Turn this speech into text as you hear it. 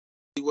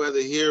Weather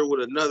here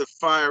with another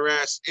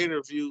fire-ass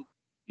interview.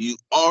 You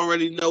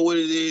already know what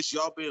it is.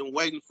 Y'all been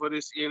waiting for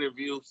this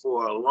interview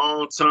for a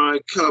long time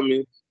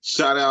coming.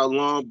 Shout out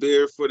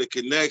Longbeard for the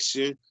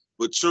connection.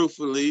 But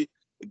truthfully,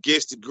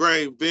 against the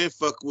grain, been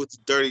fucking with the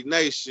Dirty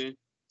Nation.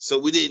 So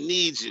we didn't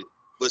need you.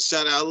 But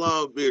shout out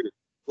Longbeard.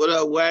 What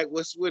up, Wacc?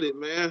 What's with it,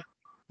 man?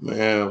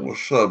 Man,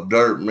 what's up,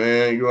 Dirt,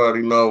 man? You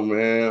already know,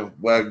 man.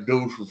 Wacc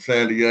Duce from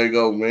San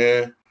Diego,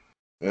 man.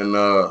 And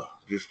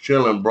just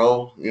chilling,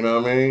 bro. You know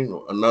what I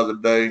mean? Another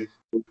day,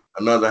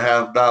 another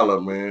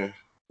 $50, man.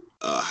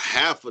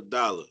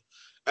 $50.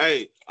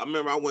 Hey, I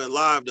remember I went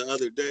live the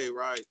other day,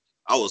 right?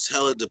 I was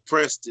hella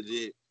depressed at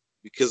it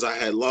because I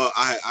had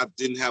I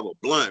didn't have a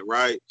blunt,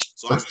 right?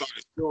 So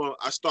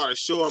I started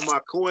showing my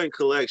coin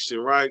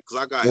collection, right?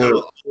 Because I got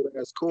hella old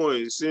ass coins,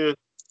 you see?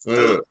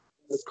 Hella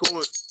ass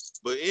coins.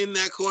 But in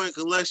that coin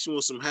collection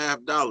was some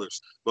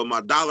 $50. But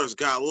my dollars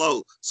got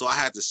low, so I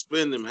had to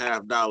spend them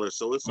 $50.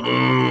 So it's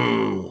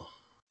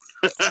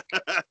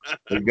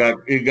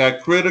It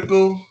got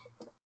critical.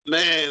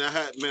 Man,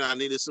 I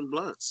needed some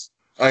blunts.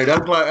 Hey,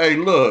 that's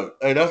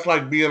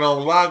like being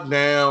on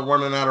lockdown,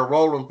 running out of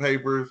rolling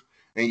papers,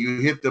 and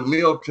you hit the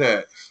meal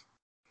tax.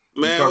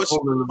 Man,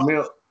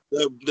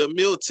 the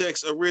meal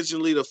tax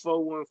originally the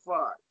 415.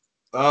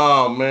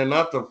 Oh man,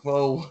 not the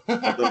 4.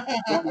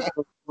 The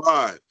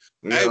 415.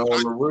 Yeah, hey,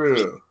 on the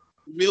real.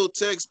 Meal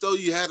tax though,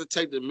 you had to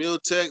take the meal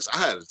tax.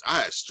 I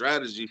had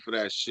strategy for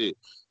that shit.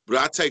 But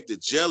I take the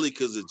jelly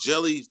because the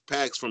jelly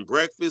packs from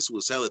breakfast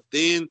was hella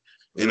thin.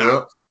 And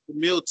I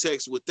meal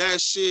text with that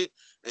shit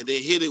and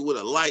then hit it with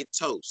a light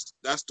toast.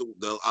 That's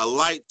a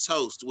light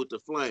toast with the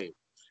flame.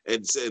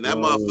 And that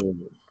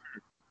motherfucker,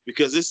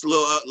 because it's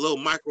little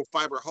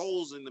microfiber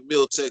holes in the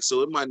meal text,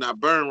 so it might not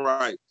burn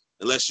right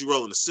unless you're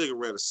rolling a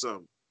cigarette or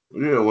something.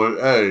 Yeah, well,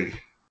 hey,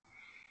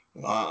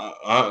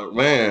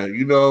 man,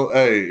 you know,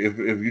 hey, if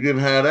you didn't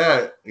have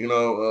that, you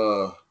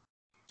know,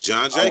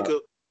 John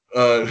Jacob,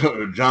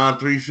 John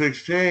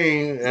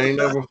 3:16 ain't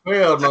never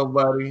failed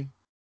nobody.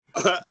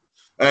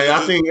 Hey,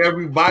 I think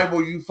every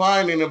Bible you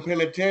find in the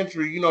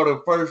penitentiary, you know,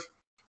 the first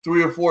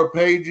 3 or 4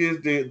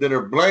 pages that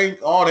are blank,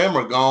 all them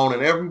are gone,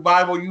 and every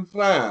Bible you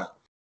find.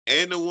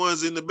 And the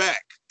ones in the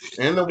back.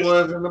 And the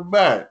ones in the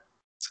back.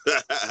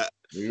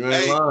 You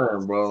ain't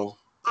lying, bro.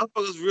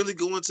 Motherfuckers really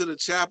going to the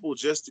chapel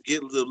just to get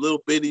the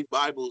little bitty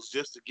Bibles,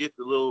 just to get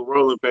the little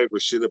rolling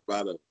paper shit up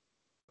out of it.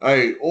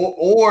 Hey,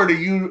 or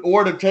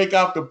to take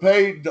out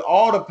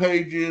all the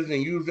pages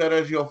and use that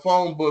as your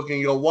phone book and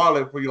your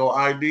wallet for your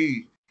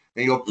ID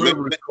and your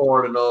privilege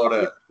card and all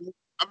that.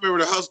 I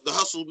remember the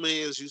hustle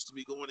mans used to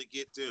be going to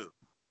get them.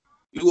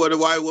 You wonder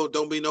why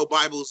don't be no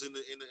Bibles in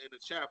the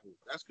chapel?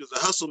 That's because the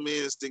hustle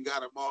mans done got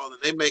them all,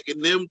 and they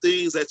making them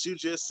things that you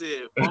just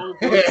said. Phone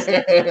books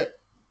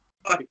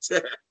like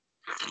that.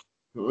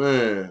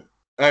 Man,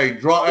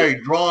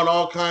 drawing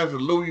all kinds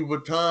of Louis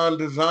Vuitton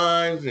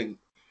designs and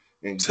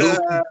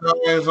Gucci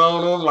designs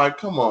on them. Like,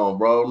 come on,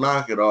 bro,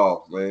 knock it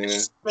off,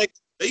 man.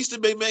 They used to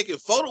be making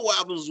photo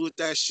albums with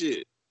that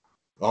shit.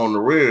 On the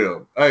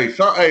real. Hey,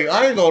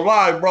 I ain't gonna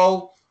lie,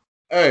 bro.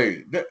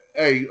 Hey,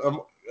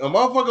 a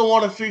motherfucker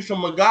want to see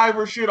some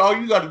MacGyver shit, all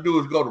you got to do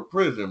is go to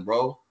prison,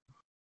 bro.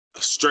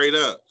 Straight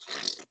up.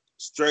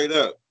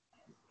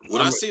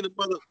 When I seen the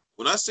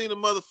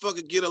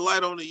motherfucker get a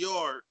light on the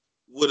yard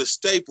with a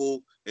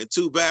staple and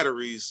 2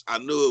 batteries, I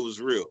knew it was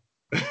real.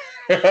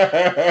 Putting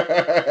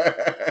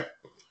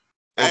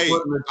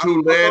the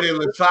 2 lead in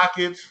the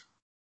sockets.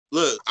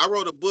 Look, I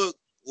wrote a book.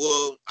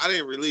 Well, I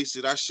didn't release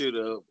it. I should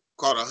have.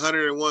 Called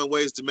 101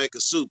 Ways to Make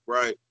a Soup,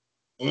 right?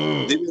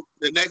 Then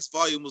the next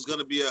volume was going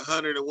to be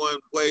 101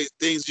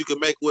 things you can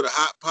make with a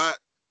hot pot.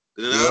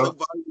 Then the other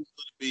volume was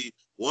going to be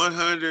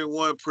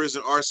 101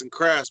 prison arts and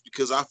crafts,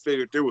 because I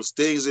figured there was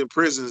things in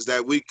prisons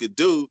that we could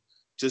do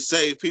to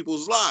save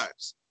people's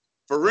lives.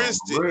 For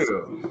instance,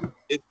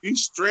 if you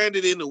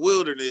stranded in the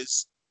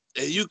wilderness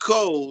and you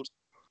cold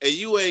and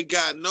you ain't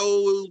got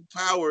no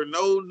power,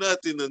 no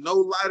nothing, no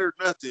lighter,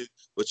 nothing,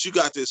 but you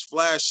got this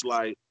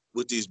flashlight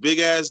with these big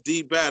ass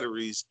D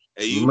batteries,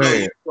 and you know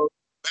you go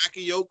back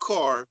in your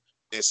car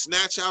and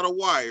snatch out a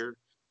wire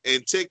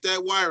and take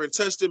that wire and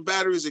touch them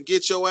batteries and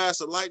get your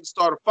ass a light and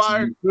start a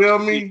fire. You feel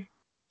me?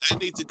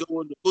 That needs to go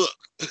in the book.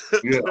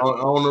 Yeah,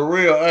 on the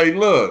real. Hey,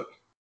 look,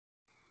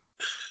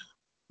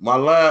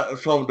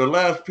 the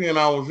last pen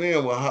I was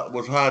in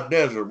was High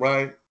Desert,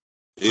 right?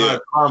 Yeah. High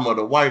Karma,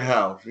 the White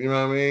House. You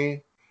know what I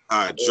mean?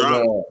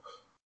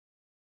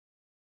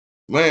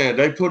 Man,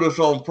 they put us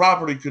on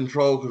property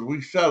control because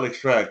we cell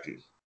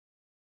extracted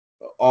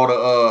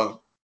all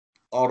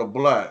the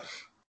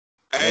blacks.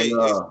 Hey,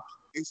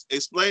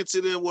 explain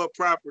to them what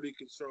property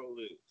control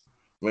is.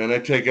 Man, they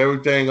take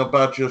everything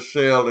about your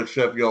cell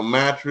except your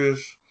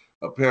mattress,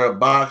 a pair of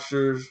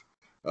boxers,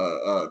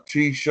 a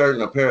t-shirt,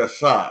 and a pair of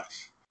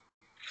socks.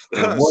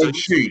 And one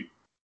sheet.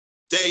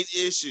 State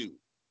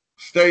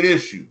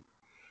issue.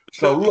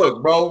 So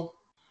look, bro.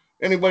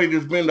 Anybody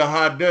that's been to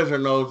High Desert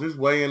knows it's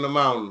way in the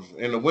mountains.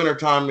 In the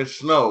wintertime, it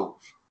snows.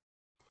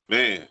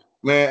 Man,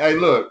 hey,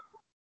 look.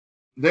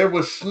 There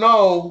was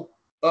snow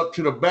up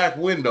to the back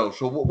window.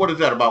 So what is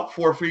that? About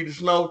 4 feet of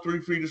snow,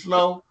 3 feet of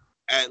snow?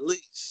 At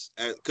least,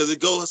 because it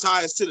goes as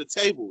high as to the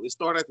table. It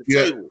started at the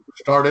Yeah, table.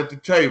 start at the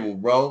table,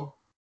 bro.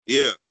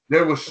 Yeah.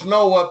 There was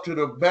snow up to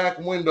the back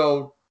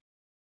window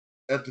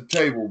at the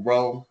table,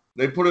 bro.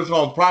 They put us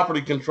on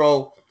property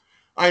control.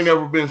 I ain't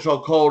never been so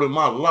cold in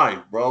my life,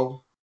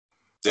 bro.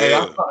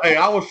 Damn. Hey,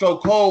 I was so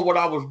cold. What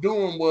I was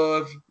doing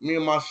was me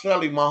and my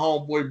celly, my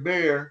homeboy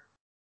Bear,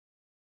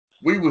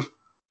 we was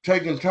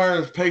taking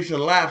turns pacing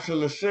laps in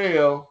the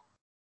cell.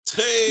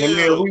 And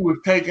then Damn. we was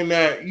taking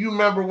that. You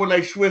remember when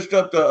they switched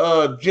up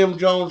the Jim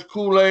Jones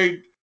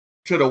Kool-Aid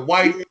to the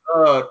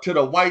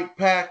white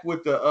pack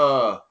with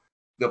the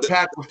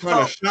pack was kind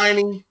of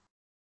shiny.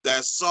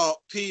 That's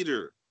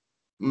saltpeter.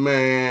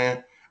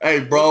 Man, hey,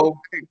 bro.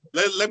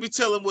 Let me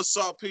tell him what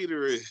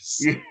saltpeter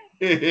is.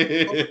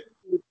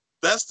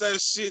 That's that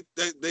shit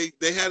that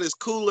they had this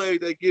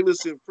Kool-Aid they give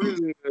us in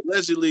prison.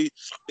 Allegedly,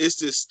 it's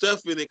this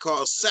stuff in it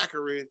called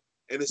saccharin,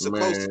 and it's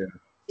supposed to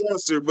be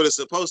cancer, but it's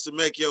supposed to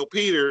make your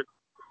Peter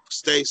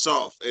stay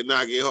soft and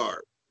not get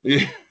hard.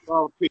 Yeah.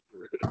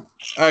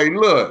 Hey,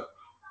 look.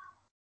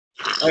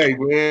 Hey,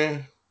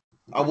 man.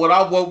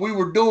 What we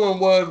were doing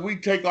was we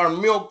take our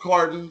milk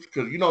cartons,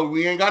 because, you know,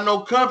 we ain't got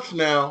no cups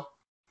now.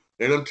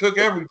 They done took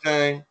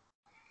everything.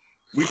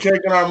 We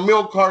taking our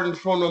milk cartons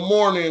from the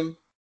morning,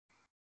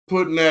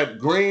 putting that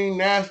green,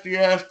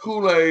 nasty-ass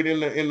Kool-Aid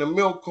in the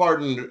milk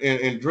carton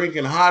and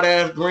drinking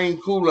hot-ass green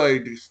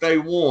Kool-Aid to stay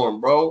warm,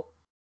 bro.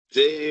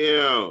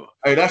 Damn.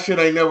 Hey, that shit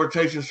ain't never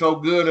tasted so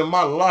good in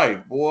my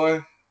life,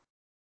 boy.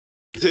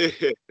 You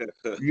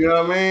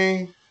know what I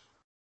mean?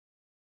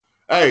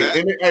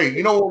 Hey,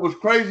 you know what was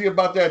crazy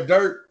about that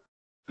dirt?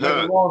 Make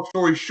a long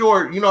story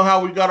short, you know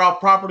how we got our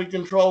property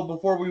control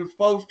before we were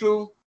supposed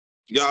to?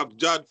 Y'all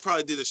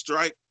probably did a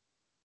strike.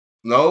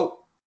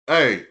 Nope.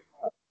 Hey,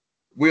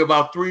 we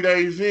about 3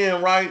 days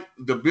in, right?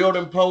 The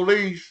building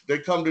police, they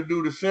come to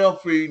do the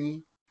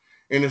self-feeding,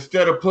 and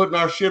instead of putting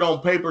our shit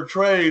on paper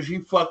trays, he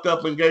fucked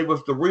up and gave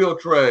us the real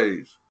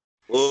trays.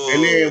 Whoa.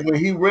 And then when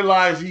he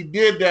realized he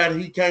did that,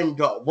 he came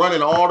to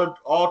running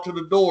all to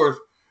the doors.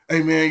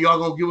 Hey, man, y'all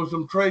gonna give us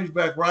some trays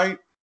back, right?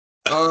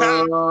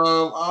 I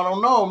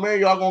don't know, man.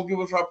 Y'all gonna give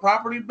us our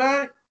property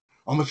back?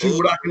 I'm gonna see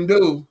what I can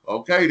do.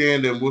 Okay,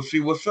 then we'll see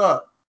what's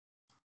up.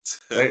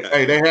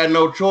 They had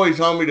no choice,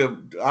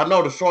 homie. I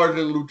know the sergeant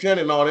and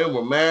lieutenant and all them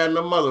were mad in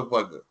the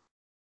motherfucker.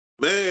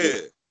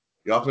 Man.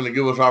 Y'all finna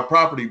give us our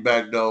property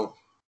back, though.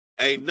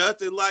 Ain't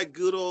nothing like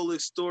good old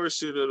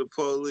extortion of the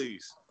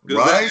police.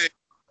 Right?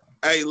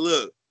 Hey,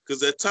 look, because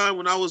that time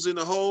when I was in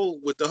the hole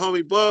with the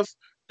homie Buff,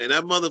 and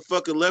that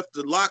motherfucker left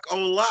the lock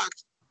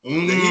unlocked,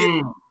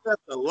 he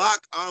left the lock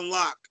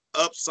unlocked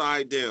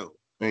upside down.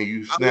 And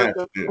you snapped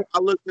it. I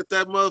looked at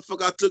that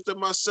motherfucker. I looked at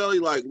my celly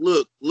like,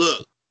 look.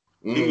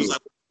 He was like,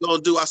 what you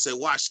gonna do? I said,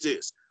 watch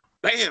this.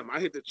 Bam! I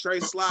hit the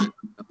tray slot.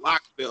 The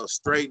lock fell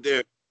straight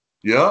there.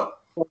 Yep.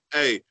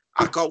 Hey,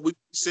 we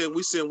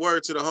sent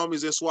word to the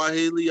homies in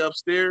Swahili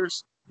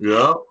upstairs.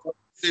 Yep.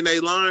 In they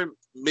line,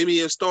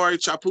 Mimi and Story,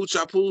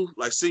 chapu,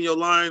 like send your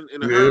line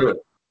in a hurry.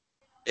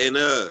 And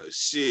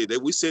shit,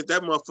 we sent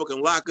that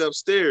motherfucking lock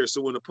upstairs.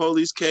 So when the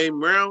police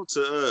came around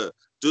to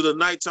do the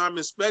nighttime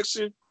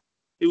inspection,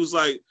 he was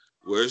like,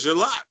 where's your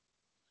lock?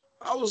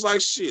 I was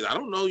like, shit, I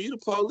don't know. You the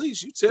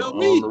police. You tell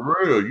me. On the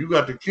real. You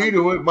got the key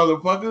to it,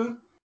 motherfucker.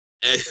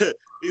 And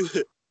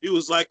he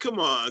was like, come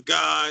on,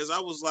 guys. I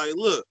was like,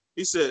 look.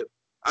 I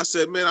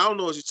said, man, I don't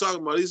know what you're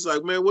talking about. He's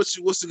like, man, what's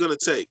it gonna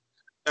take?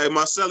 Hey,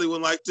 my celly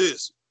went like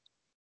this.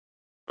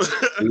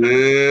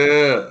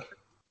 Yeah.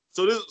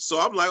 So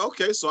I'm like,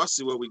 okay, so I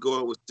see where we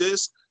going with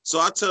this.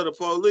 So I tell the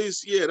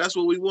police, yeah, that's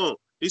what we want.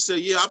 He said,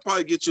 yeah, I'll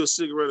probably get you a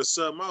cigarette or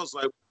something. I was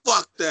like,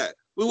 fuck that.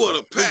 We want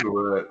a pack.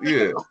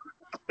 Yeah.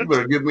 You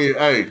better give me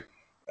hey,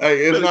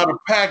 it's not a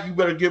pack, you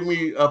better give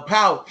me a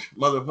pouch,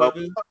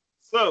 motherfucker.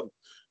 Something.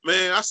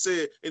 Man, I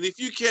said, and if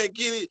you can't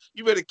get it,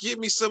 you better give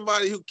me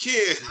somebody who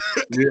can.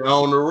 Yeah,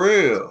 on the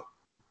real.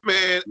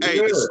 Man, hey,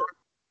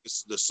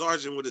 the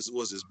sergeant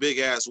was his big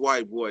ass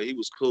white boy. He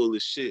was cool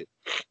as shit.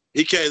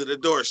 He came to the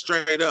door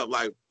straight up,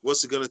 like,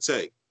 what's it gonna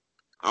take?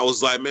 I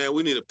was like, man,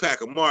 we need a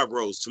pack of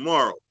Marlboros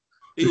tomorrow.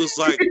 He was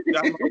like, you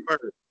got my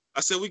word.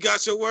 I said, we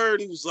got your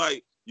word. He was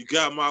like, you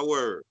got my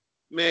word.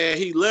 Man,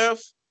 he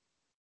left.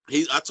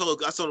 I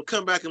told him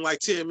come back in like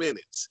 10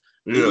 minutes.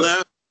 Yeah. He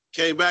left,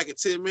 came back in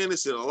 10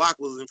 minutes, and the lock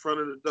was in front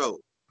of the door.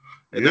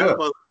 And that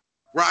mother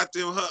brought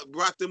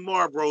them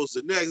Marlboros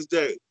the next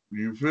day.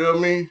 You feel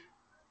me?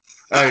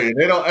 Hey,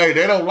 they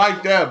don't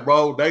like that,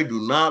 bro. They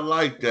do not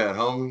like that,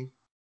 homie.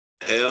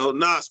 Hell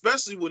nah,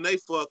 especially when they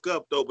fuck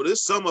up though. But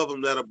there's some of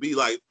them that'll be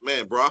like,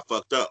 man, bro, I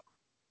fucked up.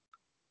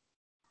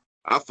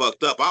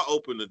 I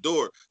opened the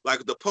door.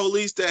 Like the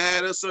police that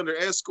had us under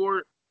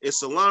escort in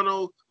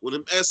Solano, when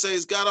them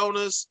essays got on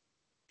us,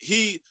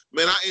 I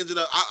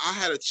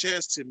had a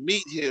chance to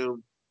meet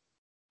him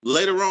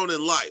later on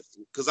in life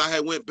because I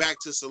had went back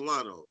to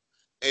Solano.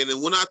 And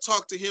then when I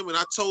talked to him and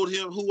I told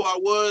him who I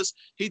was,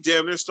 he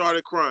damn near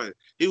started crying.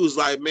 He was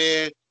like,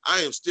 man,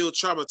 I am still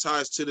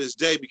traumatized to this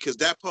day because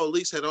that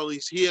police had only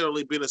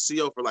been a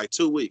CO for like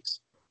 2 weeks.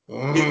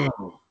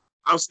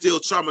 I'm still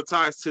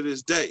traumatized to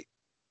this day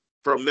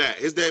from that.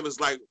 His name is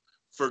like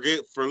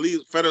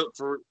Fuzali.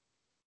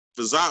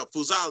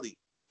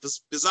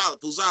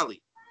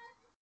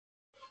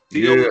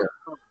 Yeah.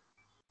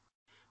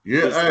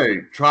 Yeah,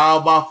 hey,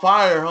 trial by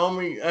fire,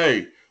 homie.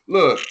 Hey,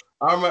 look,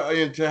 I'm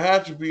in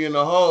Tehachapi in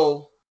the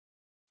hole.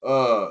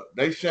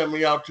 They sent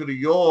me out to the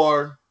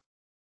yard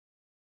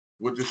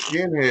with the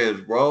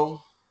skinheads,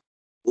 bro.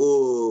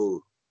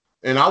 Ooh.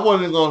 And I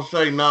wasn't gonna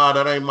say, nah,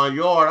 that ain't my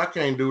yard. I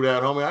can't do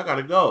that, homie. I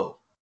gotta go.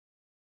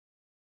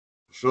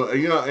 So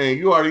you know, and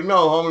you already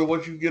know, homie,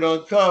 once you get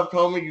uncuffed,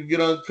 homie, you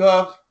get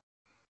uncuffed,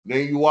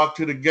 then you walk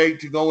to the gate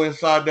to go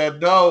inside that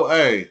door.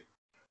 Hey,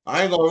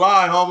 I ain't gonna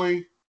lie,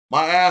 homie.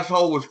 My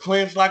asshole was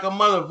clenched like a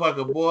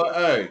motherfucker, boy.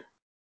 Hey.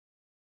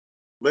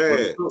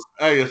 Man. But,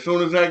 hey, as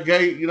soon as that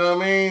gate, you know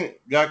what I mean,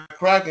 got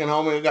cracking,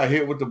 homie, it got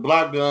hit with the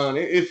block gun.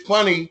 It's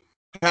funny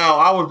how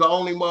I was the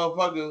only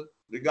motherfucker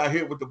that got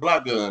hit with the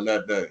block gun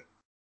that day.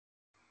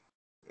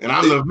 And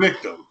I'm the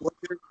victim.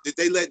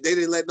 They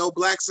didn't let no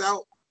blacks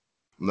out?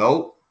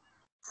 Nope.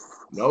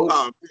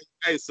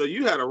 Hey, so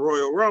you had a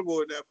Royal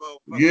Rumble in that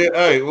motherfucker. Yeah,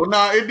 hey, well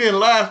now it didn't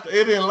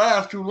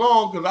last too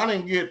long because I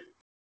didn't get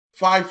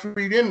 5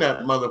 feet in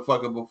that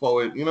motherfucker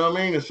before it, you know what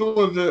I mean? As soon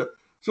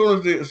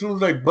as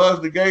they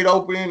buzzed the gate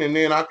open and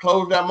then I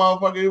closed that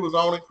motherfucker, it was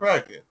on and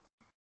cracking.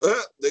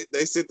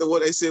 They said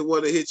want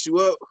to hit you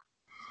up.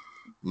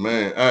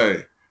 Man,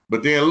 hey.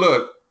 But then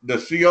look, the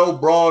CO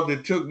broad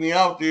that took me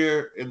out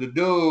there and the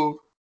dude,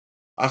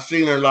 I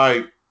seen her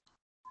like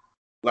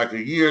a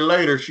year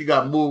later, she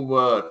got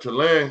moved to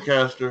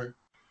Lancaster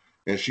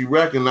and she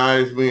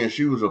recognized me and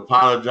she was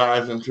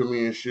apologizing to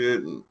me and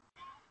shit. And,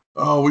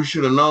 oh, we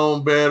should have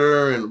known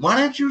better. And why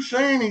didn't you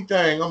say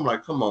anything? I'm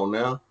like, come on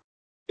now.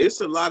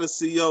 It's a lot of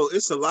COs.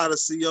 It's a lot of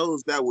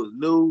COs that was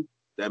new,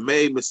 that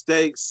made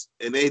mistakes,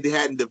 and they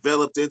hadn't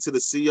developed into the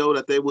CO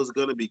that they was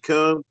gonna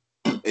become,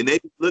 and they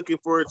looking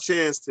for a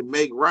chance to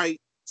make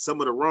right some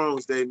of the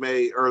wrongs they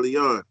made early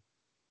on.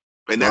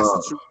 And that's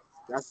the truth.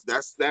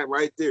 That's that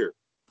right there.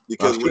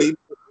 Because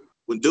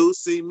when dude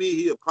see me,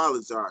 he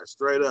apologized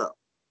straight up.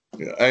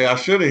 Yeah, hey, I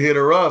should have hit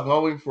her up,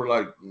 homie, for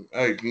like,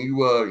 hey, can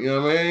you, you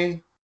know what I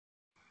mean?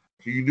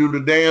 Can you do the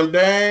damn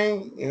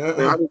dang? Yeah.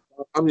 Man,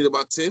 I need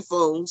about 10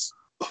 phones.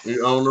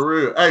 You're on the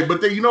real. Hey, but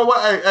then, you know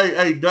what?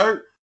 Hey,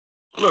 Dirt.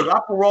 Look, I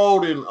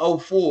paroled in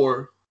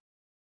 04,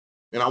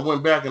 and I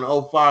went back in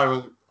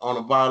 05 on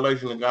a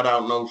violation and got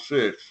out in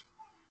 06.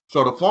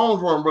 So the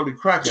phones weren't really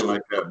cracking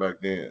like that back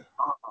then.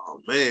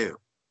 Oh man.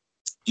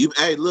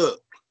 Hey,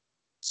 look.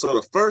 So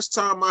the first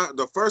time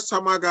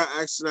I got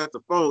action at the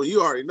phone,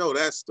 you already know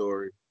that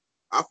story.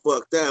 I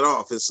fucked that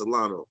off in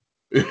Solano.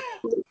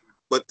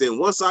 But then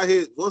once I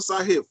hit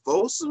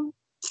Folsom,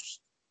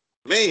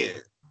 man,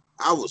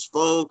 I was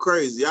phone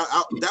crazy.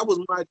 That was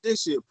my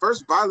addiction.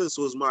 First, violence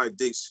was my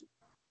addiction.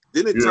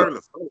 Then it turned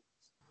to phone.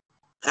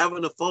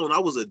 Having a phone, I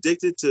was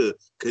addicted to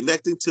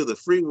connecting to the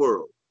free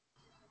world.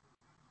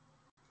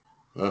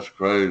 That's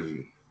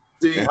crazy.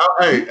 See,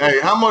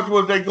 how much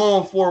was they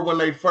going for when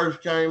they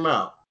first came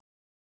out?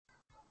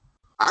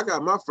 I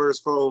got my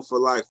first phone for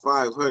like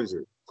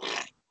 $500.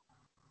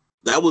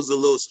 That was the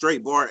little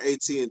straight bar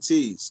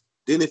AT&Ts.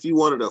 Then if you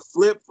wanted a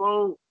flip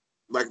phone,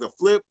 like the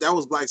flip, that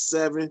was like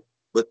 $7.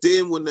 But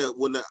then when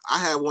I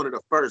had one of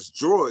the first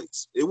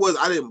droids,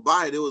 I didn't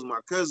buy it. It was my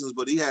cousin's,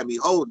 but he had me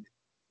holding it,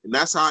 and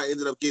that's how I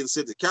ended up getting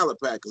sent to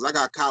Calipat because I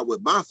got caught with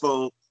my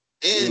phone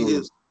and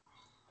his.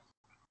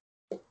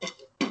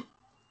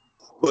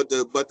 But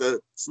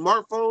the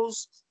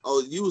smartphones,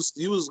 oh, you was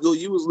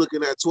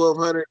looking at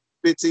 $1,200,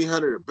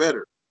 $1,500 or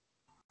better.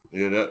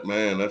 Yeah,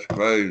 that's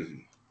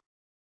crazy.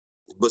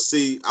 But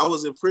see, I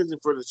was in prison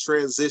for the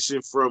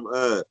transition from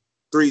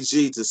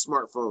 3G to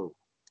smartphone,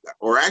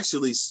 or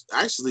actually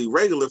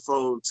regular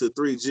phone to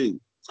 3G,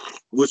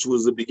 which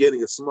was the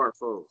beginning of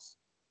smartphones.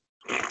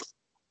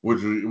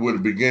 Which was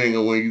the beginning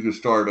of when you could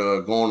start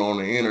going on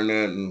the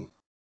internet and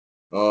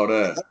all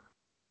that.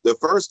 The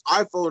first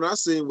iPhone I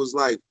seen was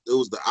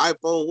the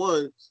iPhone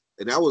 1,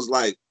 and that was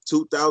like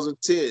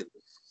 2010.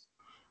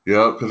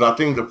 Yeah, because I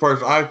think the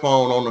first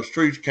iPhone on the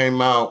streets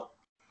came out,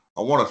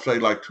 I want to say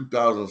like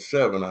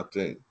 2007, I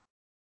think.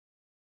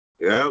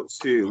 Yeah,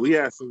 shit. We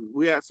had some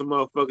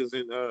motherfuckers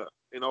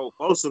in old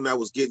Folsom that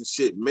was getting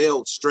shit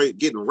mailed straight,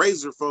 getting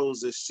razor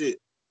phones and shit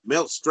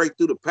mailed straight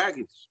through the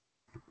package.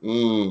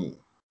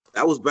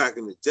 That was back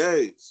in the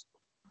days.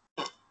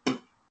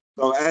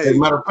 So As a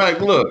matter of fact,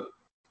 look,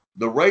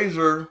 the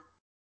Razor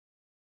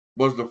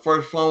was the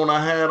first phone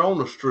I had on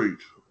the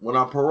streets when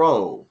I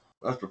paroled.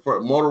 That's the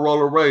first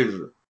Motorola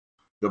Razor.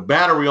 The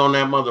battery on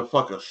that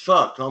motherfucker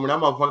sucked. I mean, that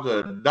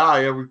motherfucker would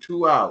die every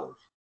 2 hours.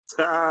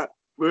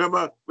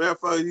 Remember,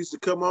 motherfucker used to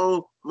come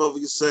on,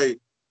 motherfucker say,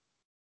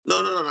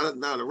 no.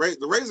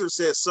 The Razor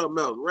said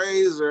something else,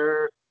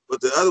 Razor,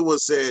 but the other one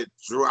said,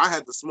 I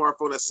had the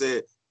smartphone that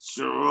said,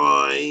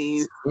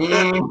 join.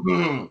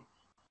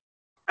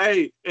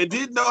 Hey, and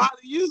didn't know how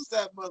to use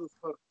that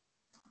motherfucker.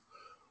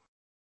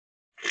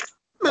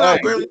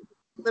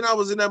 Man, I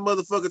was in that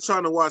motherfucker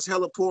trying to watch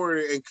hella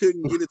porn and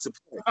couldn't get it to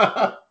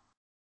play.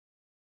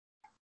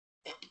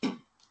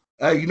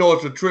 Hey, you know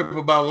it's a trip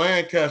about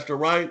Lancaster,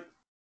 right?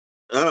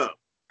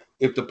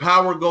 If the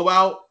power go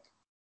out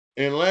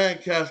in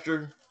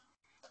Lancaster,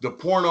 the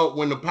porno,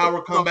 when the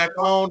power come back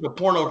on, the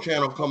porno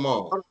channel come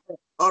on.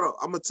 Hold on,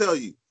 I'm gonna tell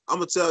you.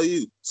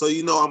 So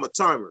you know I'm a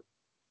timer.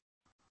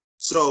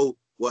 So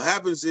what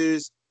happens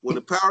is when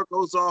the power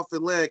goes off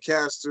in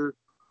Lancaster,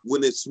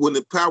 when it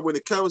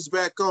comes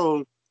back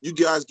on, you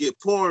guys get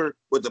porn,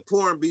 but the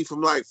porn be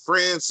from like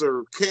France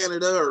or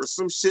Canada or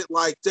some shit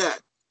like that.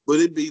 But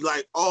it'd be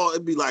like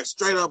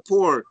straight up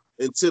porn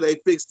until they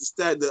fix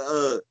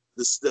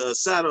the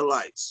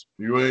satellites.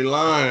 You ain't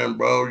lying,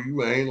 bro.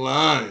 You ain't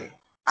lying.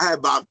 I had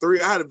about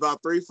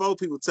 3-4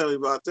 people tell me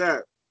about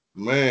that.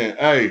 Man,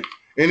 hey,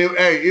 and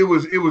it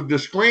was the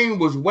screen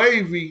was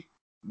wavy,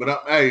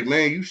 but hey,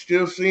 man, you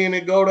still seeing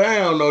it go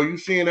down though. You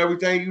seeing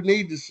everything you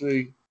need to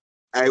see.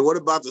 Hey, what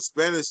about the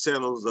Spanish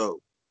channels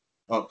though?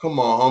 Oh, come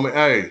on, homie.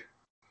 Hey,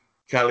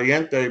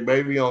 Caliente,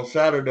 baby, on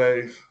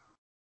Saturdays.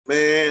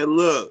 Man,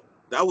 look,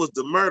 that was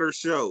the murder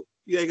show.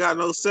 You ain't got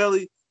no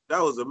celly.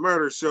 That was a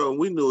murder show, and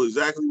we knew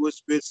exactly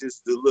which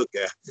bitches to look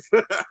at.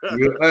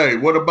 Yeah, hey,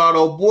 what about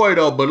old boy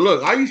though? But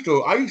look, I used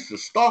to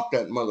stalk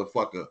that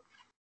motherfucker.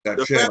 That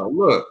the channel.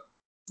 Look,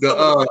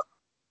 the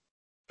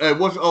hey,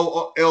 what's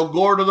El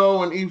Gordo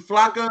though and E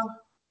Flacca?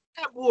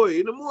 That boy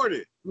in the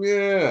morning.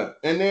 Yeah,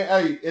 and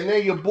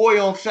then your boy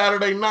on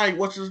Saturday night.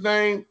 What's his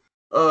name?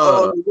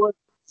 The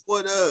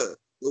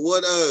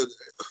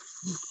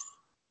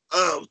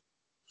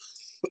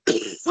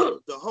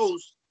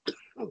host.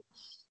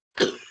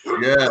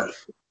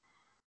 Yes.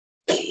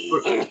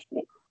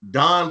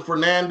 Don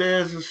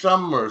Fernandez or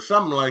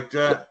something like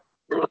that.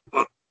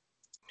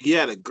 He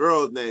had a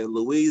girl named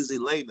Louise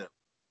Elena.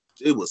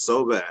 It was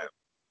so bad.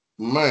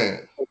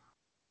 Man.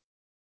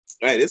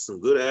 Hey, this some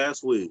good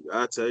ass weed.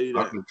 I tell you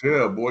that. I can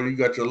tell, boy. You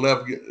got your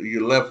left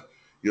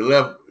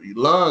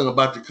lung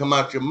about to come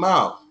out your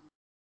mouth.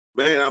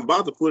 Man, I'm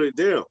about to put it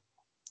down.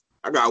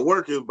 I got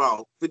work in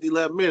about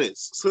 11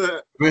 minutes.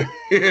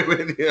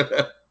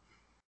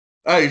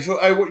 Hey, so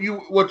hey, what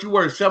you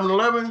work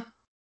 7-Eleven?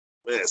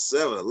 Man,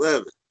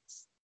 7-Eleven.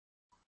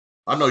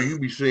 I know you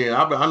be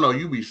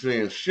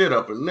seeing shit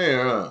up in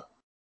there, huh?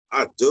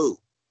 I do.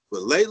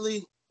 But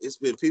lately, it's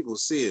been people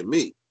seeing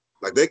me.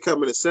 Like they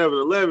come into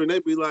 7-Eleven, they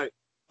be like,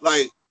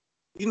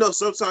 you know,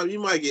 sometimes you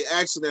might get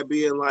action at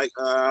being like,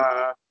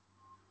 nah,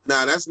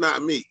 that's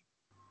not me.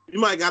 You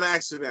might got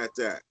action at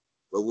that.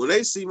 But when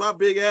they see my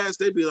big ass,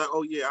 they be like,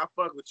 oh yeah, I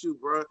fuck with you,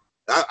 bro.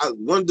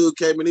 One dude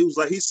came in, he was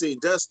like, he seen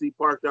Dusty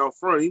parked out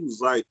front. He was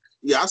like,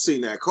 yeah, I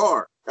seen that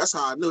car. That's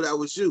how I knew that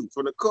was you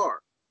from the car.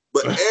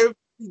 But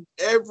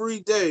every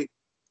day,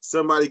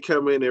 somebody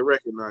come in and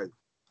recognize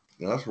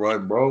me. That's right,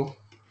 bro.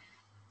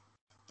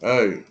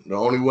 Hey, the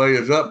only way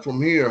is up from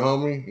here,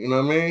 homie. You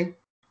know what I mean?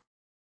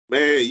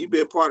 Man, you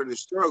been part of the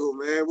struggle,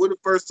 man. When the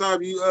first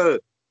time you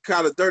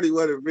caught a Dirty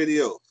Weather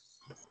video?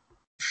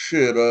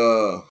 Shit,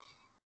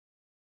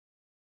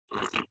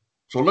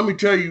 so let me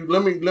tell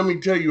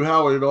you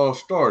how it all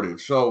started.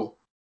 So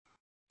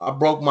I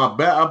broke my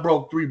back. I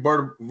broke 3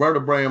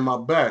 vertebrae in my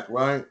back,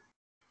 right?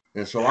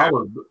 And so I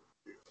was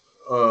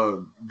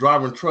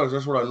driving trucks.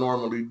 That's what I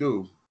normally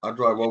do. I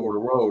drive over the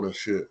road and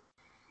shit.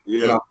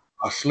 Yeah. And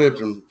I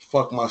slipped and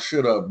fucked my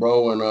shit up,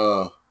 bro. And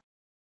I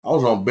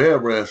was on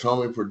bed rest,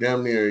 homie, for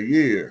damn near a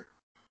year.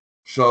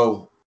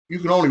 So you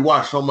can only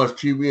watch so much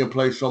TV and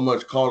play so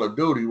much Call of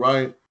Duty,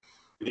 right?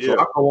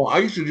 Yeah. So I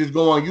used to just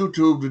go on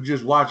YouTube to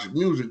just watch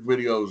music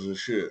videos and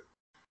shit.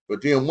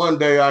 But then one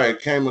day I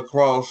came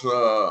across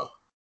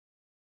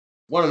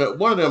one of them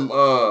one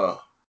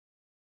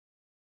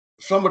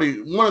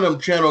of them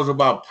channels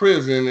about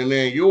prison, and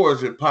then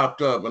yours had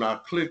popped up, and I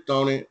clicked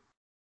on it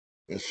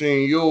and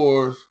seen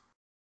yours,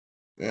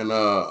 and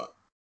I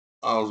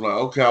was like,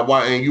 okay,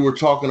 and you were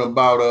talking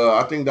about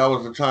I think that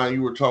was the time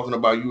you were talking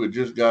about you had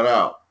just got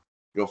out,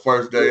 your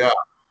first day out.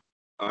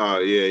 Oh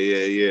yeah.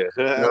 You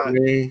know what I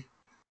mean?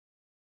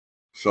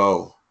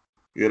 So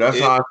yeah, that's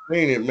how I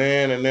seen it,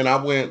 man. And then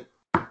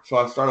so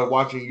I started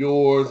watching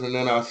yours, and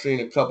then I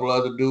seen a couple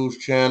other dudes'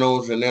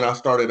 channels, and then I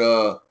started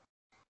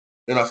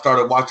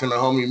watching the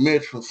homie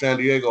Mitch from San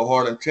Diego,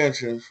 Hard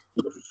Intentions.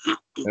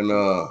 And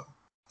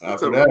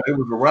after that, it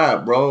was a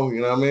wrap, bro.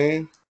 You know what I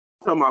mean?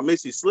 Talking about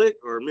Missy Slick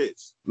or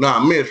Mitch? Nah,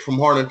 Mitch from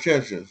Hard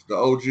Intentions, the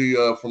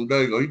OG from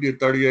Dago. He did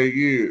 38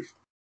 years.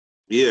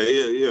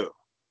 Yeah.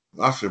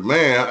 I said,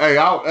 man,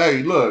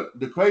 hey, look,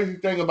 the crazy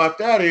thing about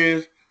that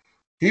is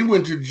he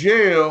went to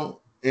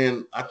jail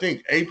in, I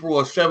think, April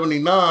of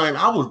 79.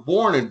 I was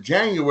born in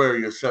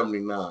January of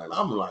 79.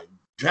 I'm like,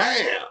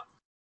 damn.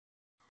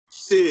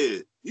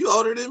 Shit, you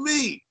older than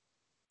me.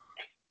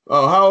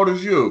 Oh, how old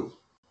is you?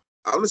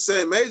 I'm the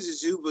same age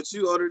as you, but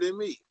you older than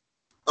me.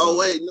 Oh,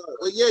 wait, no.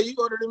 Well, yeah, you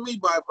older than me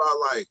by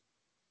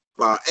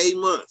about 8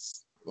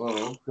 months.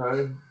 Oh,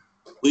 okay.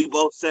 We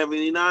both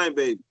 79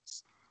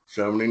 babies.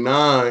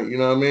 79, you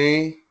know what I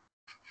mean?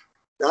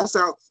 That's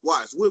how,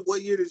 watch,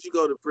 what year did you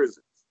go to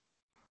prison?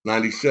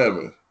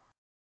 97.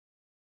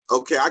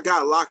 Okay, I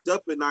got locked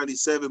up in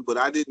 97, but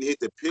I didn't hit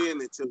the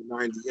pen until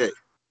 98.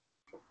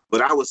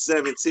 But I was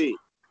 17.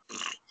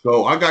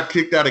 So I got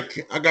kicked out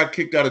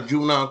of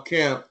juvenile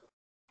camp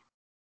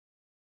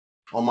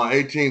on my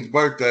 18th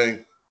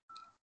birthday.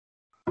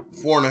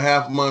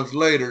 4.5 months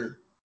later,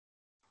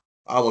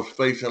 I was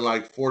facing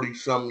like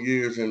 40-something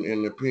years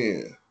in the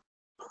pen.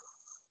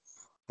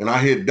 And I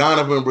hit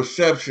Donovan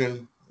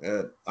reception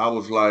I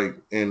was like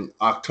in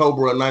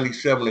October of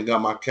 97 and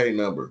got my K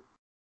number,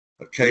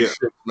 a K6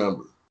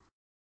 number.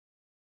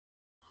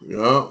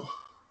 Yeah.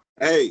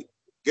 Hey,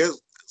 guess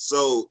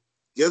what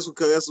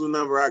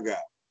number I got?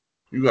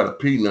 You got a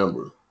P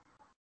number.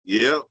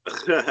 Yep.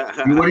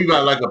 What do you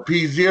got, like a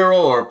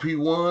P0 or a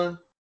P1?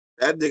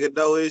 That nigga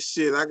know his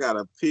shit. I got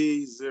a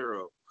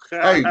P0.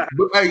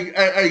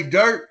 hey,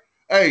 Dirt.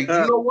 Hey, you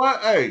know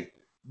what? Hey,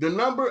 the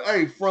number,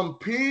 from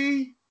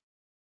P,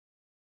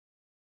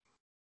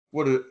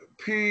 what a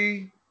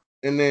P,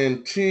 and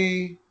then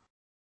T.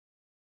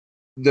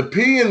 The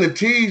P and the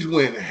T's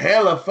went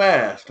hella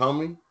fast,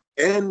 homie.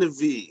 And the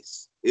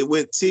V's. It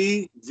went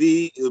T,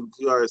 V,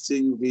 C,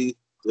 U, V,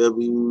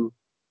 W,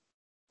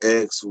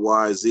 X,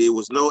 Y, Z. It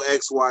was no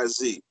X, Y,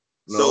 Z.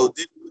 No.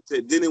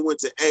 So then it went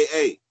to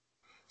AA.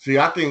 See,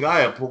 I think I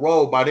had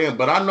parole by then,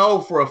 but I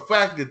know for a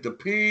fact that the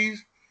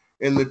P's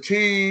and the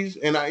T's,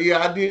 and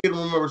I did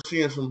remember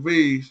seeing some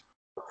V's.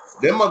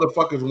 Them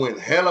motherfuckers went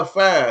hella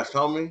fast,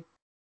 homie.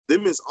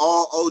 Them is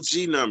all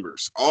OG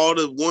numbers. All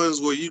the ones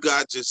where you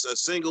got just a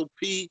single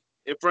P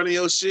in front of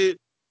your shit,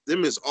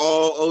 them is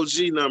all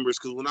OG numbers.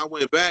 Cause when I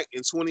went back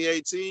in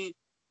 2018,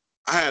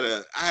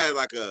 I had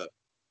like a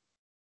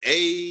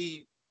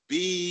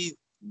B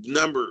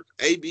number.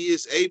 A, B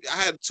is A.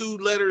 I had 2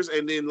 letters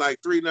and then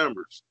like 3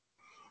 numbers.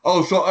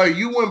 Oh, so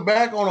you went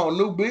back on a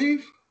new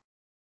beef?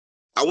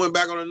 I went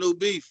back on a new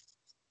beef.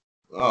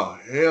 Oh,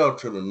 hell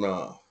to the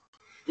no.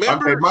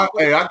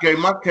 I gave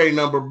my K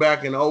number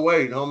back in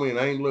 08, homie, and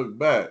I ain't looked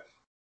back.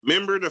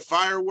 Remember the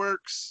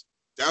fireworks?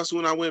 That's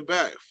when I went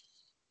back.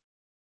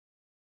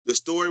 The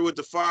story with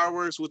the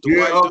fireworks with the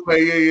white dude.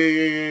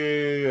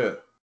 Okay, yeah.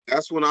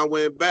 That's when I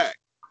went back.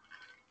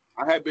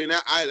 I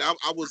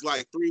was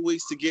like 3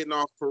 weeks to getting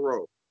off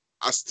parole.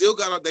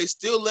 They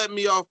still let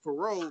me off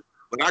parole,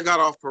 but I got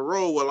off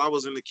parole while I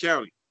was in the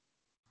county.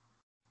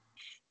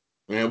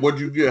 Man, what'd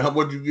you get?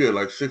 What'd you get?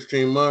 Like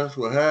 16 months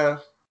with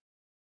half?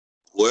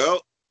 Well,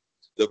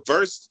 the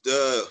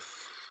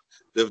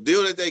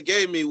deal that they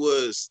gave me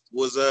was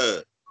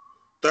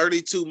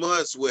 32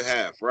 months with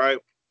half, right?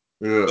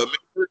 Yeah. But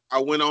remember, I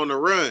went on the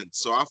run,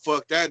 so I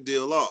fucked that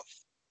deal off.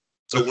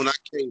 So when I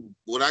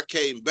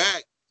came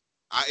back,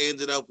 I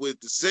ended up with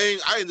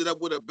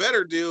a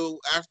better deal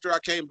after I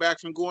came back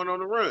from going on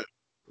the run.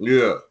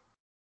 Yeah.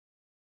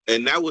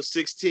 And that was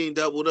 16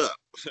 doubled up.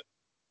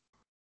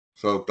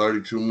 So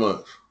 32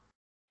 months.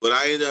 But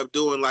I ended up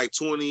doing like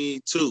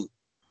 22.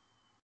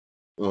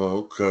 Oh,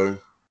 okay.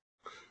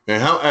 And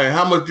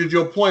how much did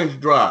your points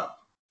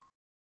drop?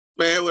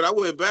 Man, when I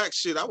went back,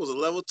 I was a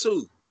level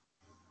 2.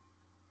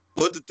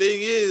 But the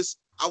thing is,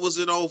 I was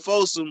in Old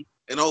Folsom,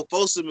 and Old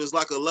Folsom is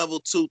like a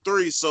level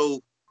 2-3.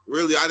 So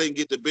really, I didn't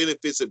get the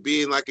benefits of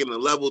being like in a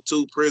level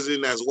 2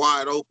 prison that's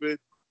wide open.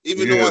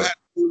 Even though I had a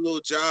cool little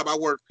job, I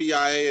worked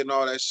PIA and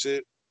all that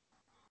shit.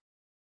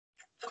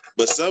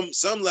 But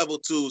some level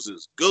 2s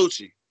is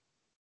Gucci.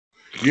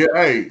 Yeah,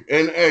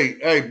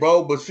 hey,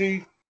 bro. But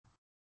see,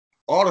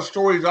 all the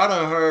stories I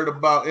done heard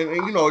about, and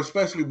you know,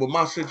 especially with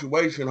my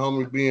situation,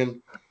 homie,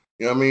 being,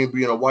 you know what I mean,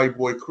 being a white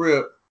boy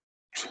Crip,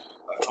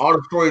 all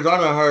the stories I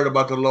done heard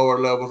about the lower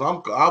levels, I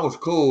was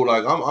cool.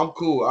 Like I'm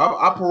cool.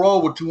 I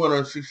paroled with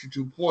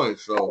 262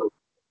 points, so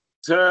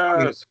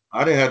I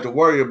didn't have to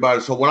worry about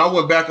it. So when I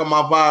went back on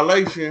my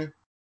violation,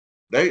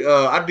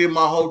 I did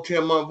my whole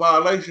 10-month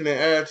violation and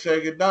add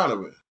Second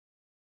Donovan.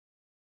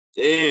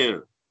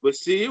 Damn. But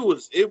see,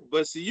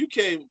 you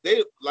came,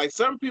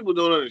 some people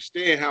don't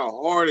understand how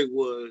hard it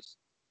was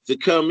to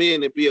come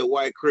in and be a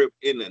white Crip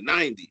in the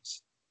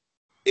 90s.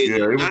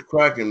 It was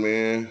cracking,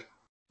 man.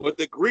 But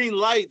the green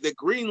light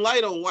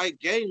on white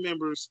gang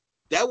members,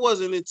 that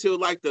wasn't until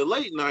like the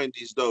late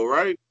 90s though,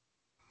 right?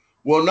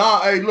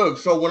 Well, hey, look,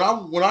 so when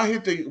I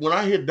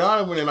hit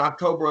Donovan in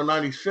October of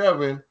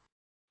 97,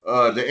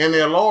 the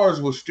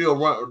NLRs was still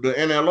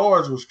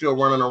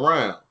running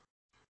around.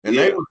 And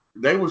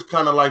they was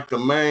kind of like the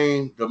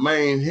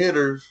main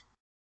hitters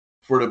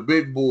for the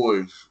big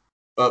boys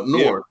up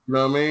north. You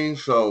know what I mean?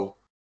 So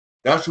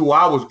that's who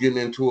I was getting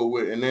into it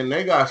with. And then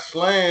they got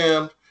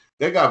slammed.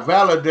 They got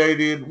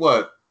validated,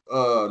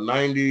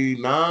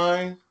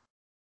 99,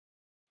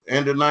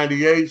 end of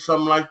 98,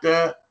 something like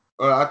that.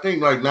 I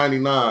think like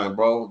 99,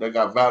 bro. They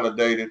got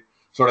validated.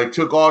 So they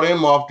took all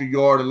them off the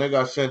yard and they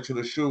got sent to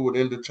the shoe with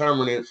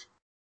indeterminates.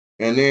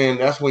 And then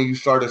that's when you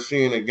started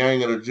seeing a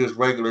gang of just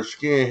regular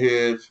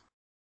skinheads.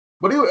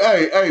 But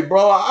hey,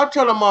 bro, I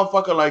tell a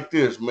motherfucker like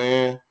this,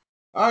 man.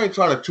 I ain't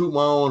trying to toot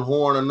my own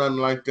horn or nothing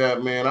like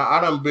that, man. I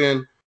done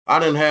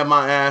had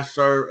my ass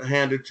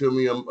handed to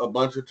me a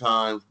bunch of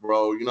times,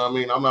 bro. You know what I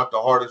mean? I'm not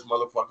the hardest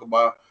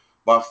motherfucker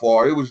by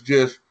far. It was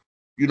just,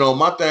 you know,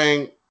 my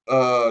thing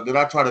that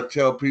I try to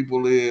tell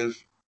people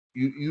is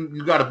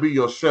you got to be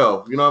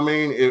yourself. You know what I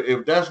mean?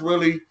 If that's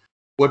really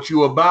what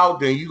you about,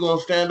 then you gonna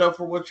stand up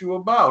for what you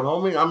about,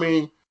 homie. I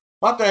mean,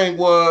 my thing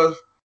was,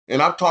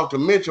 and I've talked to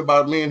Mitch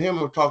about, me and him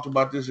have talked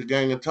about this a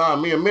gang of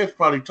time. Me and Mitch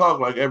probably talk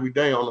like every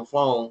day on the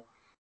phone,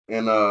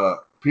 and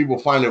people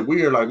find it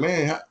weird, like,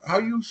 man, how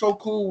you so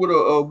cool with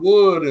a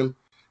Wood and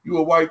you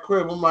a white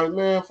crib? I'm like,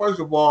 man, first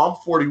of all, I'm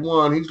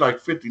 41, he's like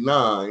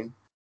 59.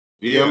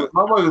 Yeah, Yeah.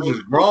 my mother's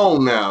just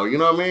grown now, you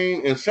know what I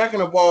mean? And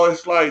second of all,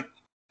 it's like,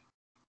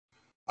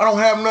 I don't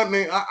have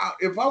nothing.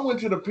 If I went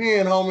to the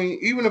pen, homie,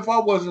 even if I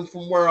wasn't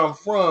from where I'm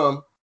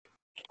from,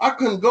 I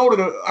couldn't go to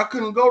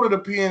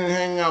the pen and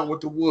hang out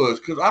with the Woods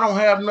because I don't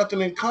have nothing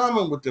in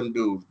common with them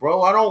dudes,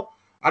 bro.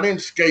 I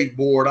didn't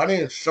skateboard, I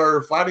didn't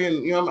surf, I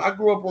didn't, you know, I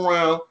grew up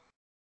around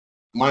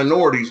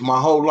minorities my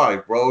whole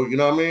life, bro. You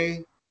know what I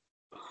mean?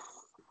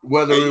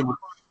 Whether Hey, it was,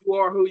 you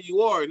are who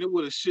you are, and it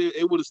would have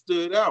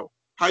stood out.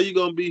 How you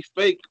gonna be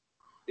fake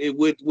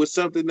with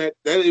something that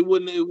it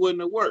wouldn't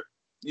have worked?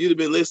 You'd have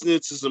been listening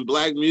to some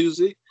black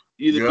music.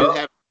 You'd have yeah, been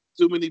having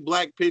too many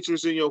black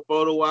pictures in your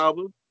photo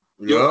album.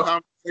 Your yeah,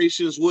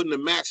 conversations wouldn't have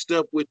matched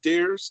up with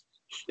theirs,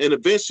 and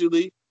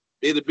eventually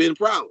it'd have been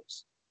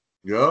problems.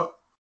 yeah. But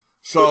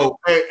So,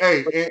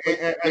 hey,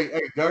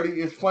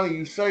 Dirty, it's funny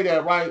you say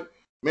that, right?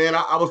 Man,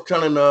 I was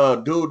telling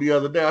dude the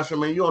other day, I said,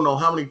 man, you don't know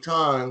how many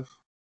times,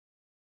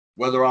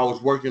 whether I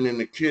was working in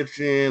the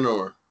kitchen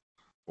or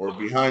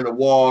behind the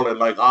wall at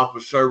like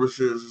office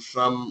services or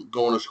something,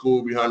 going to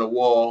school behind the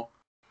wall,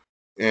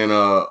 and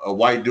a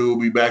white dude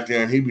be back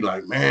there and he'd be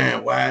like,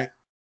 man, Wacc,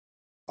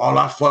 all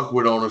I fuck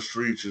with on the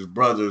streets is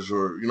brothers,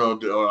 or, you know,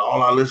 or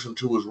all I listen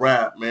to is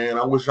rap, man.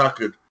 I wish I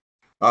could.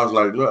 I was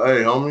like, look,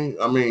 hey, homie,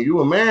 I mean, you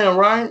a man,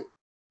 right?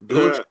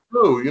 Do what you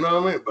do, you know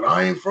what I mean? But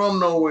I ain't from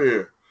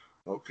nowhere.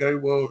 Okay,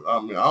 well, I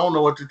mean, I don't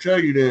know what to tell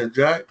you then,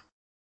 Jack.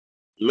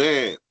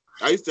 man,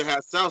 I used to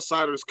have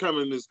Southsiders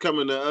coming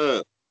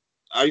to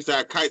I used to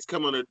have kites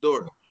come on the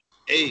door.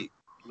 Hey,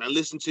 can I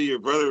listen to your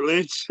brother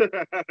Lynch?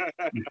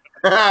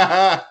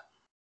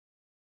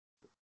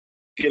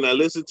 Can I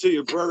listen to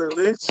your brother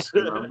Lynch?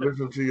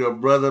 Listen to your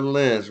brother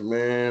Lynch,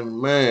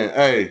 man,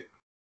 hey,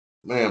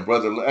 man,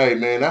 brother, hey,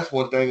 man, that's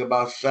one thing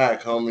about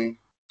Sack, homie.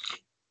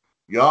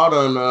 Y'all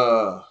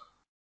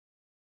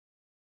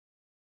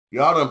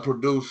done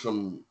produced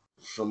some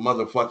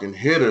motherfucking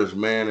hitters,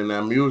 man, in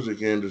that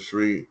music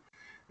industry.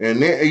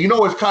 And then, you know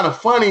what's kind of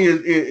funny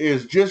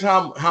is just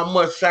how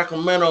much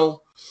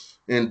Sacramento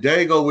and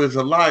Dago is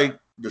alike,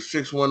 the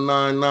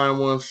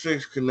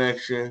 619-916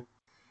 connection,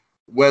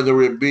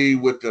 whether it be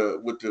with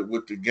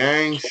the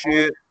gang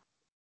shit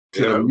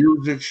to the Yeah,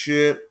 music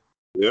shit.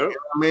 yeah. You know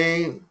what I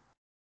mean?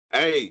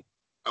 Hey,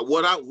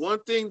 one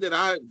thing that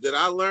I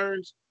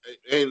learned,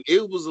 and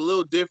it was a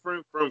little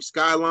different from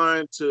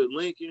Skyline to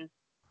Lincoln,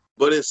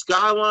 but in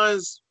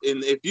Skylines,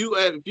 and if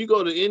you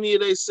go to any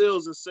of their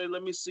sales and say,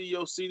 let me see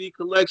your CD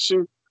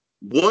collection,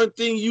 one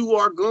thing you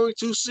are going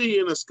to see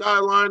in a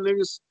Skyline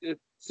niggas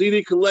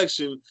CD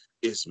collection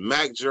is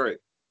Mac Dre.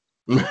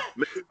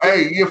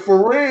 Hey, you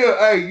for real?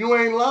 Hey, you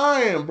ain't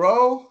lying,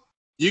 bro.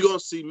 You're gonna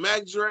see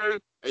Mac Dre,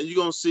 and you're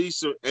gonna see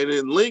some, and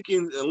in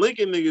Lincoln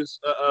niggas,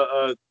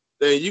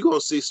 then you're gonna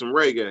see some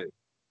reggae.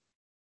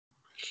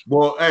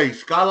 Well, hey,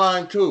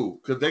 Skyline too,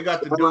 because they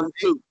got the dude.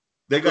 Too,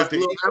 They got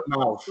because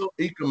the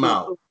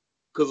Eek-A-Mouse.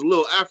 because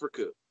Little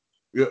Africa.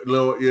 Yeah,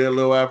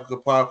 little Africa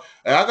pop.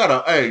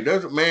 Hey,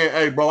 there's a man.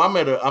 Hey, bro, I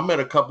met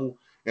a couple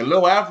in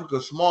Little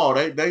Africa. Small.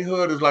 They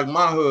hood is like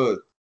my hood,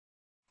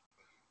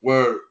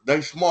 where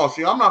they small.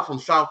 See, I'm not from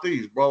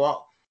Southeast,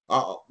 bro.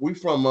 We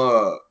from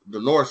the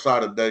north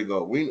side of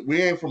Dago.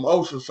 We ain't from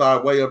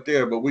Oceanside, way up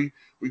there, but we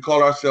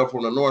call ourselves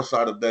from the north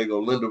side of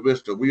Dago, Linda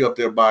Vista. We up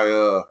there by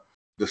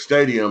the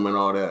stadium and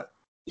all that.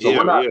 So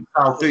we're not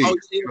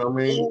Southeast. Yeah. You know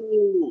what I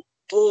mean?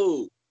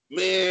 Oh,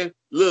 man,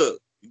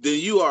 look, then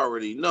you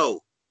already know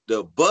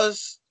the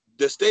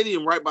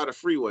stadium right by the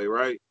freeway,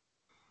 right?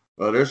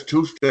 There's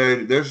two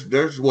stadiums.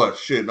 There's what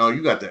shit? No,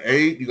 you got the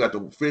 8, you got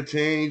the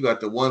 15, you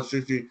got the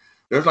 160.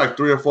 There's like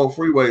 3 or 4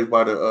 freeways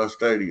by the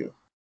stadium.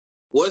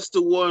 What's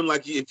the one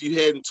like if you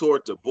heading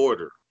toward the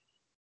border?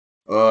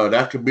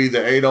 That could be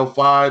the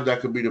 805,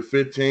 that could be the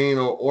 15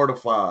 or the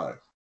 5.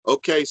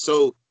 Okay,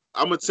 so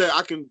I'm gonna tell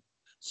I can.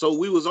 So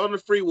we was on the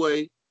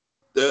freeway.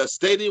 The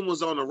stadium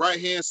was on the right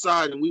hand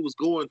side, and we was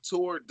going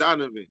toward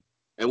Donovan,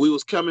 and we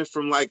was coming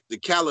from like the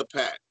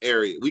Calipat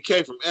area. We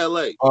came from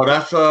L.A. Oh,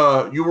 that's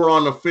you were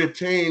on the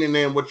 15, and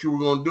then what you were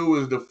gonna do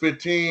is the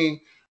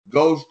 15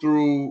 goes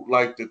through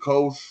like the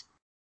coast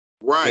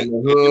Right,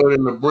 and the hood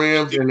and the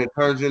brims, and it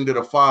turns into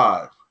the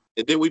 5.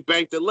 and then we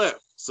banked the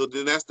left. So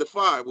then that's the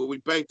 5 where we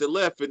banked the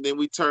left, and then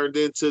we turned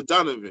into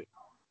Donovan.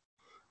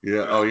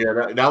 Yeah. Oh yeah.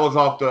 That was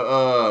off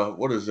the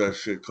what is that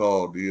shit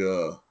called?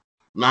 The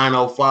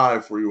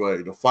 905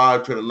 freeway. The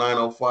 5 to the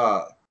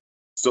 905.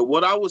 So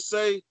what I would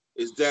say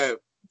is that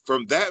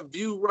from that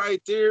view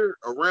right there,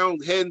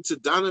 around heading to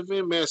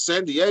Donovan, man,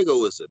 San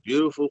Diego is a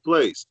beautiful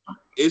place.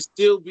 It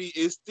still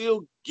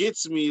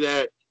gets me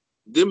that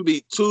them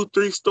be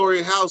 2-3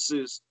 story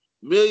houses,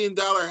 $1 million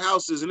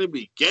houses, and it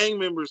be gang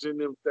members in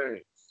them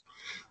things.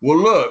 Well,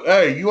 look,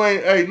 hey,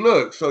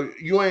 look, so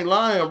you ain't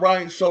lying,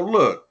 right? So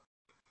look,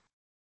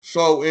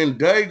 So in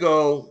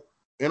Dago,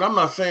 and I'm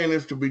not saying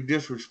this to be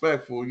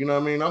disrespectful, you know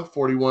what I mean? I'm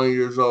 41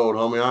 years old,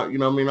 homie. You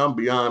know what I mean? I'm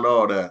beyond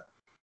all that.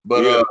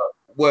 But Yeah.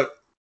 what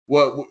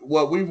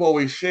what we've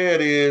always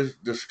said is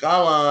the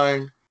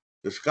skyline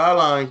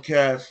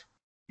cats,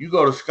 you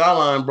go to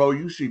Skyline, bro,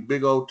 you see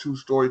big old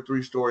 2-story,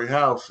 3-story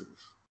houses.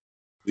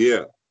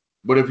 Yeah.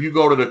 But if you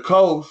go to the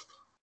coast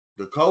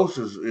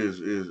is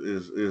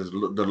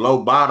the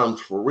low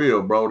bottoms for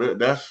real, bro.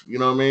 That's you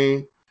know what I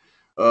mean?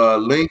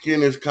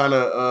 Lincoln is kind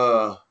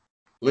of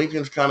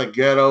Lincoln's kind of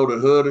ghetto. The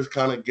hood is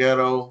kind of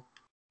ghetto.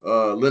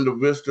 Linda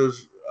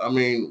Vista's, I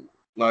mean,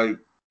 like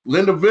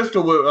Linda Vista.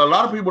 A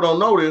lot of people don't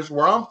know this.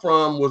 Where I'm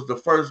from was the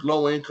first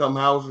low income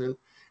housing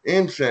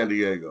in San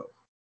Diego.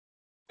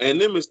 And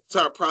them is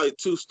probably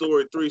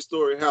 2-story,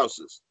 3-story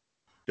houses.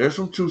 There's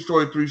some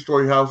 2-story,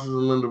 3-story houses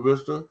in Linda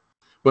Vista,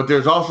 but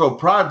there's also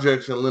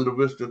projects in Linda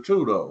Vista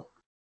too, though.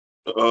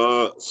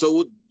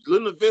 So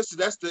Linda Vista,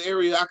 that's the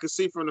area I can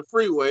see from the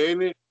freeway,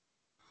 ain't it?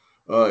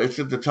 It's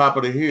at the top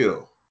of the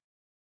hill.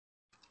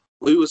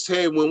 We was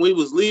heading when we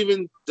was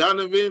leaving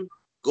Donovan,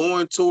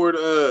 going toward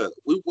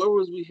where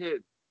was we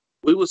heading?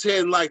 We was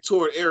heading like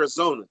toward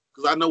Arizona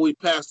because I know we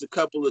passed a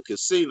couple of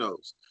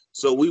casinos,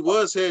 so we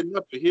was heading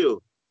up the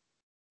hill.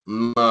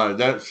 Nah,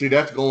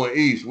 that's going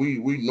east. We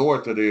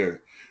north of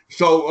there.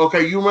 So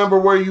okay, you remember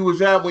where you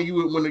was at when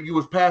you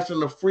was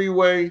passing the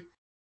freeway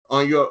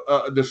on your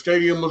the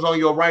stadium was on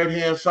your right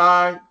hand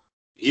side?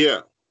 Yeah.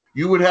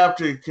 You would have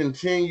to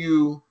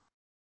continue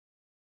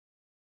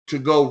to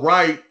go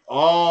right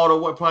all the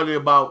way, probably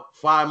about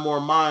 5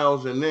 more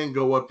miles, and then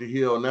go up the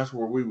hill, and that's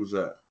where we was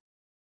at.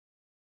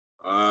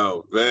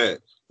 Oh man.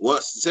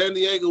 What San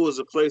Diego was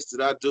a place that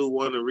I do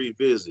want to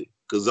revisit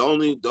because the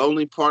only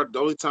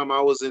time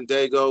I was in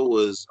Dago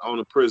was on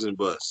a prison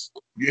bus.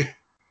 Yeah,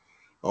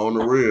 on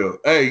the real.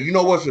 Hey, you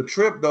know what's a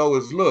trip though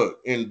is look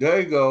in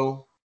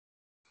Dago.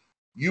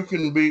 You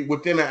can be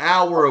within an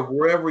hour of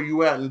wherever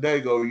you at in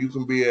Dago. You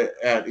can be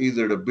at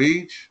either the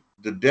beach,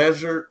 the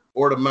desert,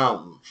 or the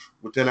mountains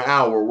within an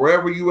hour,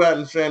 wherever you at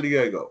in San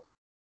Diego.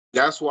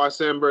 That's why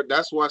San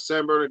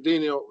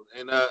Bernardino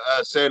and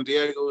San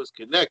Diego is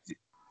connected.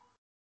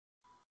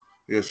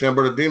 Yeah, San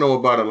Bernardino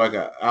about like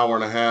an hour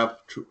and a half.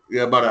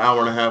 About an hour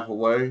and a half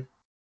away.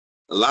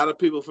 A lot of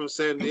people from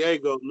San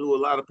Diego knew a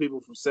lot of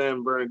people from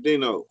San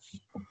Bernardino.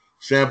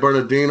 San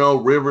Bernardino,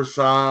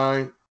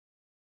 Riverside,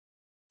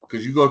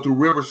 because you go through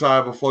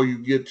Riverside before you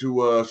get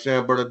to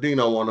San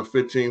Bernardino on the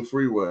 15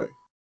 freeway.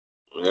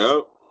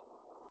 Yep.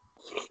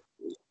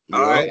 All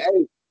Yep. right,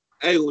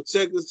 hey, well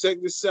check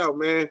this out,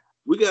 man.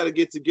 We got to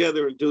get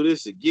together and do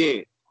this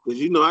again because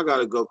you know I got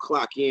to go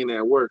clock in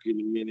at work in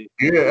a minute.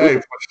 Yeah, hey,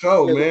 for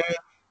sure, man.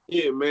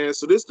 Yeah, man.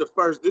 So this the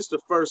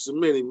first of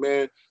many,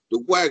 man. The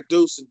Wacc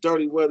Duce and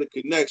Dirty Weather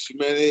connection,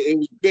 man.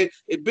 It been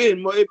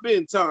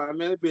time,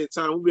 man. It been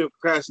time. We've been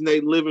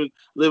procrastinating,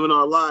 living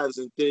our lives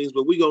and things,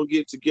 but we gonna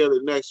get together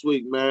next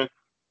week, man.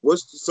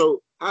 What's the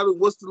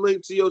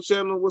link to your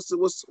channel? What's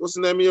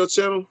the name of your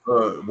channel?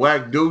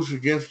 Wacc Duce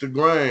Against the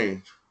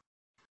Grain.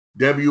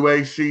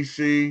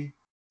 WACC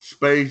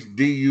space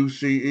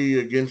DUCE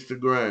Against the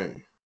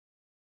Grain.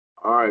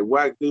 All right,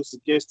 Wacc Duce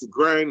Against the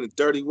Grain and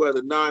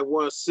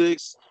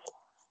Dirtyweather916.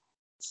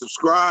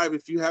 Subscribe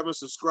if you haven't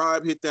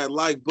subscribed. Hit that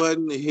like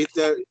button and hit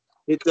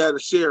that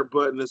share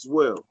button as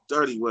well.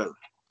 Dirty Weather.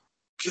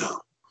 Go.